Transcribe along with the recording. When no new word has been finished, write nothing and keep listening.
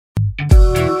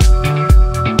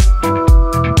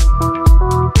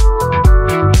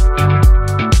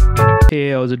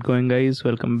Hey, how's it going, guys?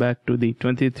 Welcome back to the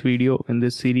 20th video in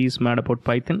this series Mad About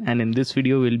Python, and in this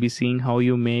video we'll be seeing how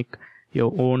you make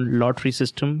your own lottery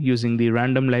system using the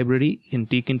random library in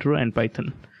TKinter and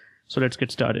Python. So let's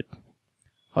get started.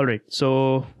 Alright,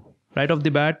 so right off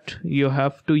the bat you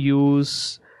have to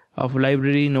use a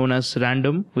library known as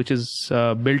random, which is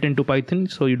built into Python,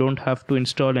 so you don't have to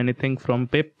install anything from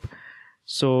pip.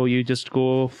 So you just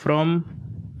go from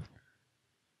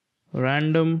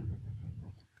random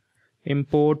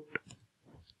import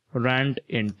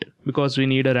randint, because we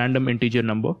need a random integer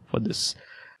number for this.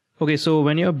 Okay, so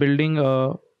when you're building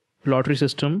a lottery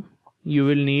system, you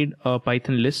will need a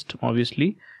Python list,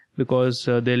 obviously, because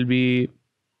there'll be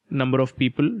number of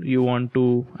people you want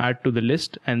to add to the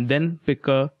list, and then pick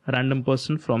a random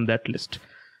person from that list.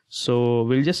 So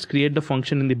we'll just create the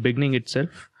function in the beginning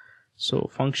itself. So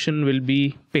function will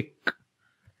be pick,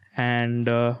 and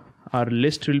our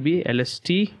list will be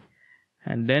lst,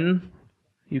 and then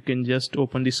you can just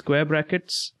open the square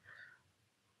brackets,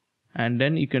 and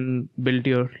then you can build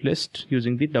your list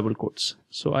using the double quotes.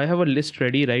 So I have a list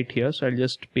ready right here, so I'll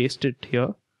just paste it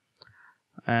here,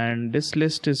 and this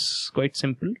list is quite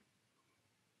simple.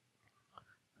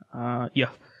 So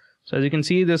as you can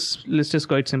see, this list is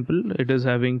quite simple. It is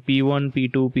having P1,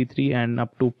 P2, P3 and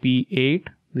up to P8.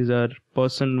 These are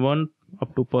person 1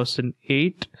 up to person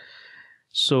 8.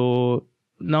 So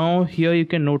now here you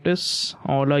can notice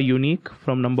all are unique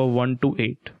from number 1 to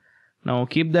 8. Now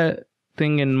keep that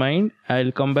thing in mind.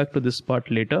 I'll come back to this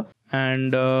part later,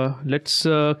 and let's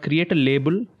create a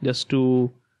label just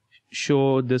to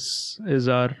show this is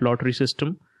our lottery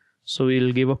system. So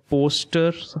we'll give a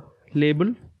poster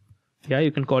label. Yeah,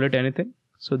 you can call it anything.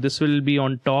 So this will be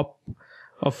on top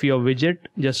of your widget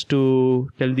just to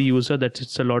tell the user that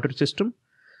it's a lottery system.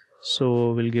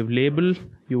 So we'll give label.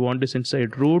 You want this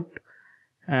inside root,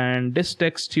 and this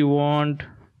text you want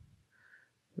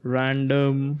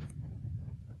random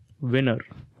winner.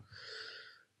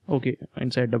 Okay,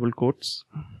 inside double quotes,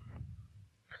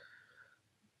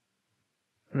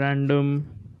 random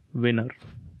winner.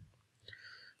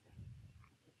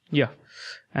 Yeah,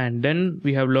 and then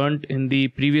we have learned in the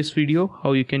previous video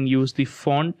how you can use the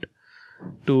font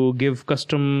to give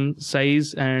custom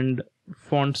size and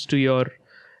fonts to your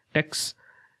text.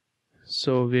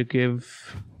 So we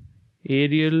give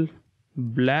Arial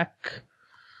black,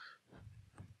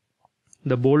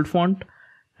 the bold font,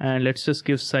 and let's just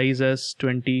give size as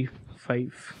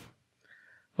 25.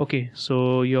 Okay,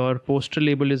 so your poster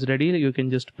label is ready. You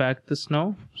can just pack this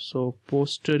now. So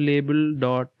poster label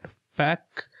dot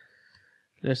pack.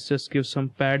 Let's just give some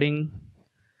padding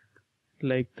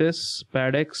like this.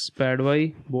 Pad x, pad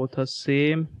y, both are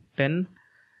same 10,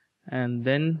 and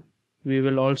then we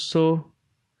will also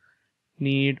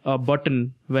need a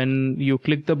button. When you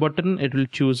click the button, it will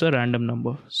choose a random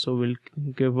number. So we'll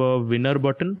give a winner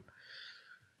button,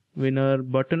 which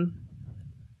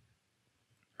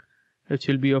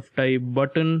will be of type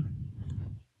button.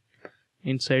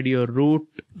 Inside your root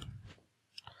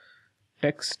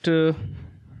text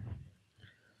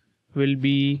will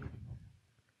be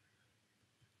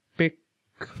pick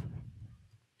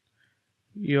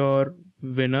your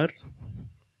winner,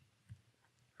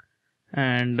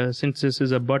 and since this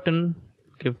is a button,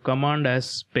 give command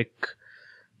as pick.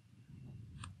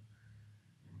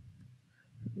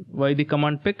 Why the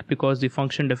command pick? Because the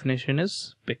function definition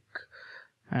is pick.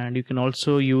 And you can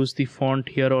also use the font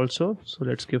here also. So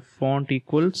let's give font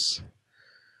equals,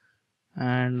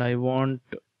 and I want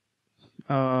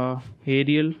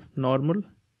Arial normal.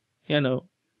 Arial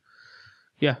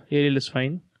is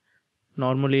fine.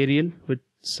 Normal Arial with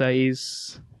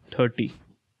size 30.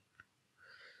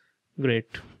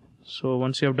 Great. So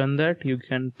once you have done that, you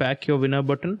can pack your winner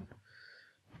button.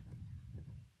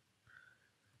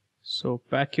 So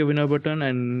pack your winner button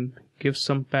and give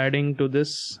some padding to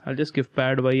this. I'll just give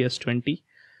pad y as 20,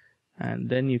 and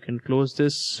then you can close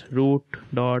this root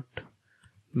dot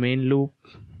main loop.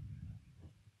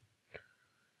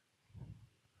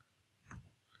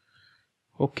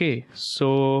 Okay,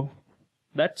 so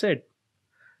that's it.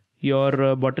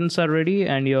 Your buttons are ready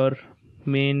and your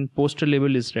main poster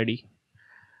label is ready.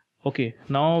 Okay,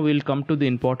 now we'll come to the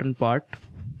important part.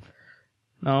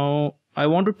 Now I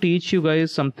want to teach you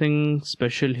guys something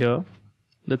special here.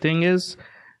 The thing is,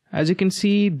 as you can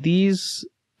see, these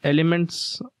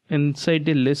elements inside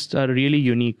the list are really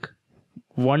unique.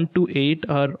 1 to 8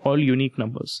 are all unique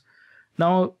numbers.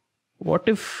 Now what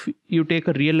if you take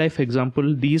a real life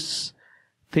example, these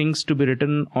things to be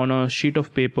written on a sheet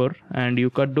of paper, and you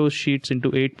cut those sheets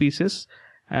into 8 pieces,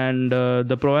 and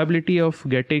the probability of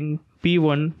getting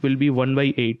P1 will be 1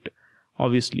 by 8,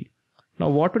 obviously. Now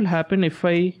what will happen if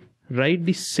I write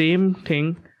the same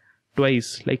thing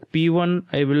twice. Like P1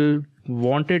 I will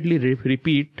wantedly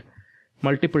repeat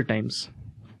multiple times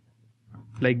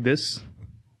like this,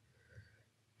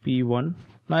 P1.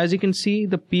 Now as you can see,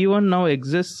 the P1 now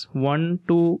exists 1,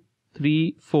 2,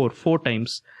 3, 4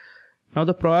 times. Now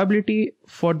the probability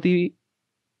for the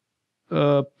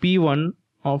P1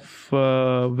 of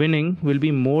winning will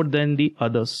be more than the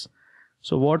others.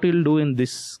 So what we'll do in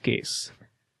this case?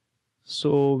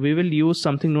 So we will use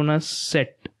something known as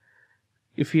set.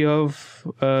 If you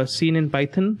have seen in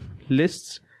Python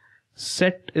lists,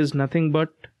 set is nothing but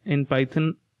in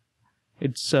Python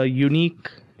it's a unique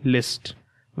list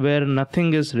where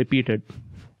nothing is repeated.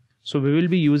 So we will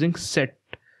be using set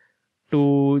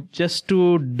to just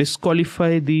to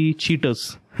disqualify the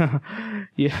cheaters.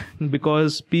 Yeah,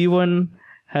 because P1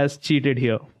 has cheated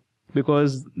here,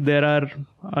 because there are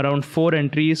around 4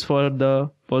 entries for the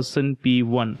person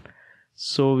P1.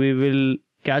 So we will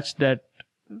catch that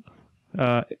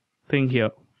thing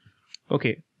here.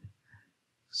 Okay,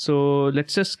 so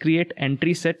let's just create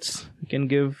entry sets. We can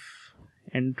give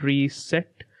entry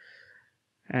set,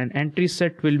 and entry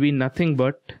set will be nothing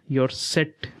but your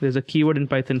set. There's a keyword in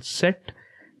Python, set,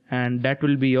 and that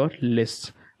will be your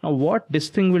list. Now what this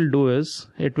thing will do is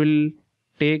it will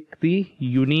take the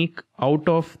unique out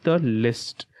of the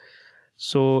list.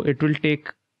 So it will take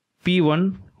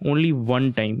P1 only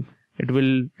one time. It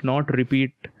will not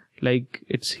repeat like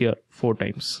it's here 4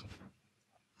 times.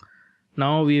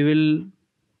 Now we will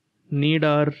need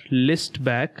our list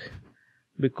back,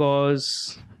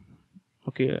 because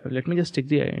okay, let me just take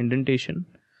the indentation.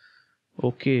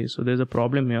 Okay, so there's a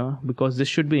problem here because this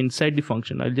should be inside the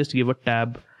function. I'll just give a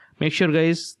tab. Make sure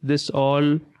guys this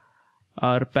all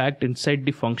are packed inside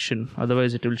the function,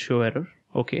 otherwise it will show error.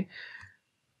 Okay,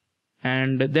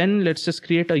 and then let's just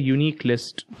create a unique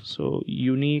list. So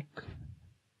unique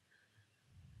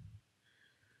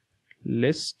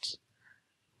list,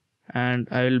 and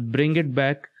I will bring it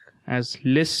back as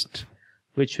list,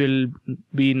 which will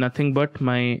be nothing but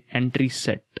my entry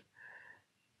set.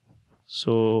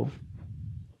 So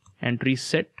entry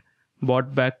set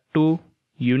brought back to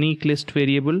unique list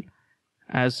variable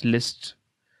as list.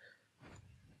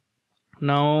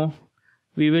 Now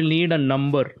we will need a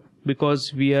number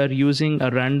because we are using a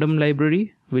random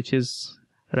library which is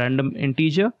random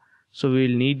integer, so we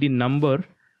will need the number.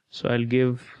 So I'll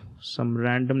give some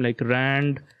random like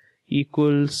rand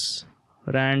equals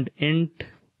rand int,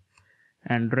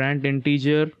 and rand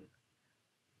integer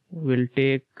will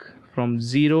take from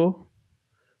 0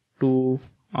 to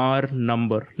our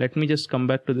number. Let me just come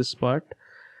back to this part,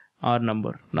 our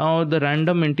number. Now the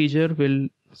random integer will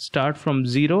start from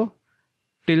 0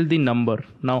 till the number.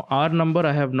 Now our number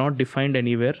I have not defined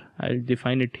anywhere. I'll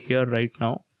define it here right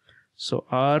now. So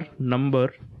our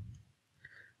number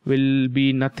will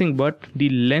be nothing but the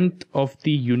length of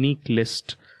the unique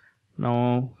list.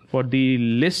 Now for the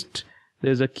list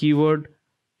there's a keyword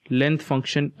length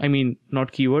function. I mean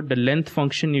not keyword, the length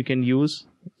function you can use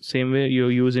same way you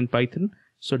use in Python.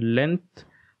 So length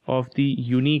of the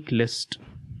unique list,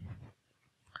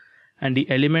 and the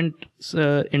element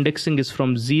indexing is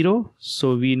from 0,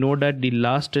 so we know that the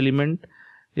last element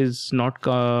is not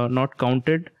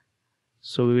counted,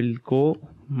 so we will go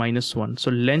 -1. So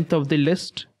length of the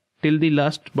list till the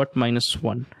last but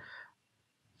 -1.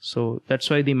 So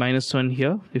that's why the -1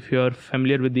 here. If you are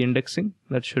familiar with the indexing,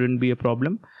 that shouldn't be a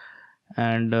problem.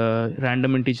 And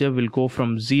random integer will go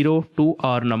from 0 to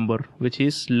our number, which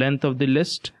is length of the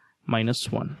list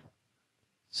 -1.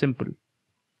 Simple.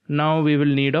 Now we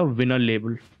will need a winner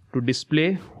label to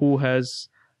display who has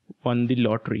won the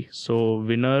lottery. So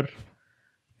winner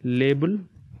label,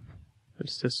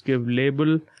 let's just give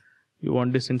label, you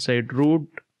want this inside root,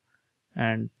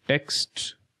 and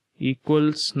text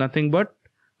equals nothing but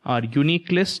our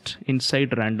unique list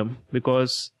inside random,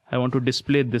 because I want to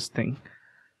display this thing.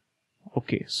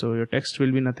 Okay, so your text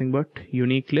will be nothing but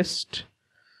unique list,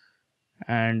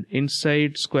 and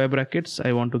inside square brackets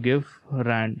I want to give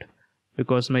rand,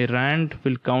 because my rand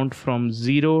will count from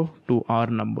 0 to our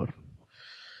number.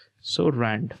 So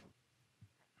rand.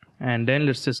 And then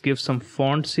let's just give some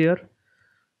fonts here.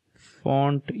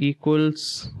 Font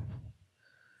equals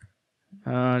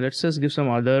let's just give some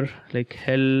other like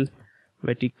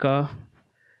Helvetica,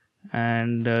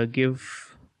 and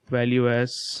give value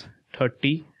as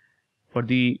 30 for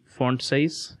the font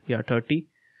size. Yeah, 30.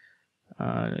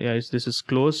 Yes, this is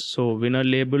close. So winner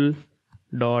label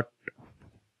dot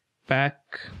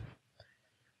pack,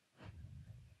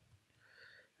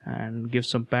 and give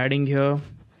some padding here,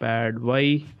 pad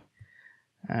y,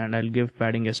 and I'll give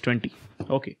padding as 20.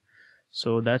 Okay,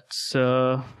 so that's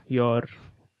your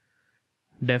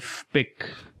def pick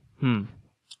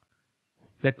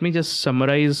Let me just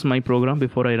summarize my program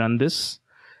before I run this.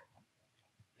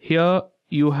 Here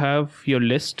you have your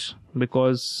list,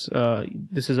 because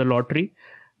this is a lottery.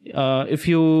 If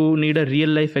you need a real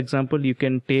life example, you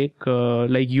can take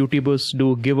like YouTubers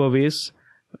do giveaways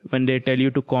when they tell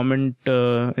you to comment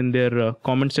in their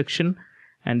comment section,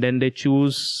 and then they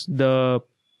choose the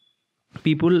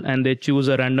people and they choose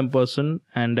a random person,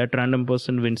 and that random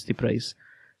person wins the prize.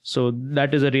 So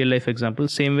that is a real life example.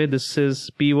 Same way, this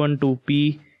is P1 to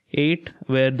P8,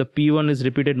 where the P1 is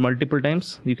repeated multiple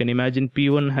times. You can imagine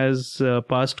P1 has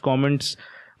passed comments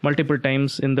multiple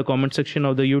times in the comment section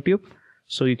of the YouTube.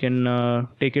 So you can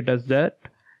take it as that.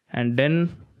 And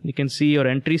then you can see your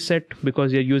entry set,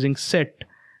 because you're using set.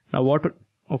 Now what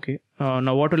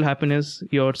will happen is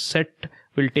your set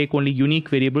will take only unique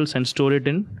variables and store it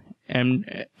in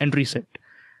entry set.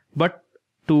 But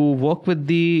to work with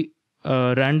the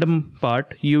random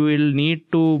part, you will need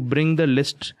to bring the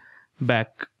list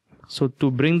back. So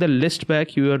to bring the list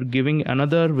back, you are giving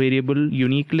another variable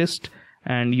unique list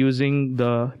and using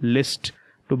the list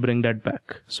to bring that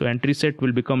back. So entry set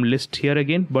will become list here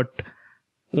again, but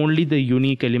only the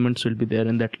unique elements will be there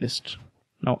in that list.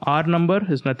 Now R number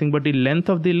is nothing but the length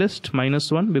of the list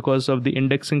 -1, because of the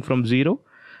indexing from 0,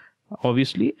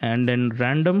 obviously. And then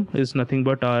random is nothing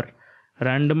but our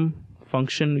random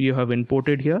function you have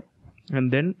imported here,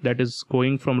 and then that is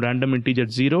going from random integer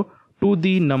 0 to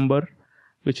the number,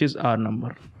 which is R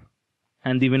number.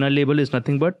 And the winner label is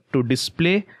nothing but to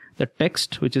display the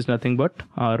text, which is nothing but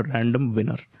our random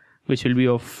winner, which will be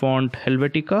of font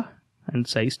Helvetica and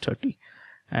size 30.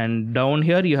 And down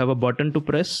here you have a button to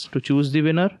press to choose the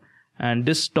winner, and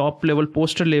this top level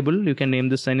poster label, you can name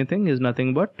this anything, is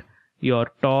nothing but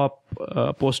your top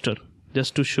poster,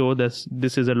 just to show that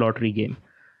this is a lottery game.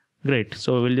 Great.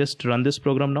 So we'll just run this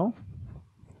program now.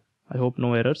 I hope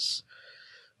no errors.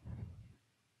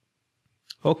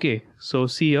 Okay, so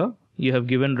see here, you have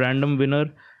given random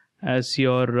winner as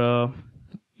your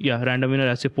random winner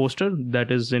as a poster,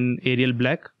 that is in Arial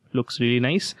black, looks really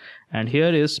nice. And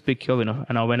here is pick your winner.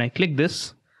 And now when I click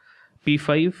this,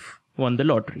 P5 won the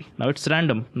lottery. Now it's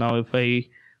random. Now if I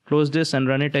close this and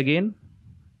run it again,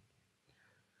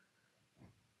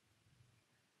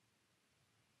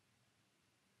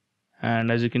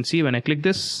 and as you can see, when I click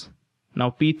this, now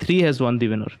P3 has won the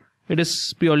winner. It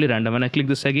is purely random. When I click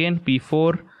this again,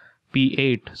 P4,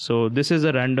 P8. So this is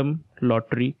a random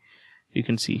lottery, you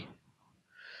can see.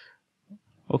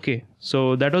 Okay,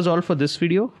 so that was all for this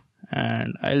video,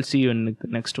 and I'll see you in the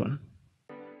next one.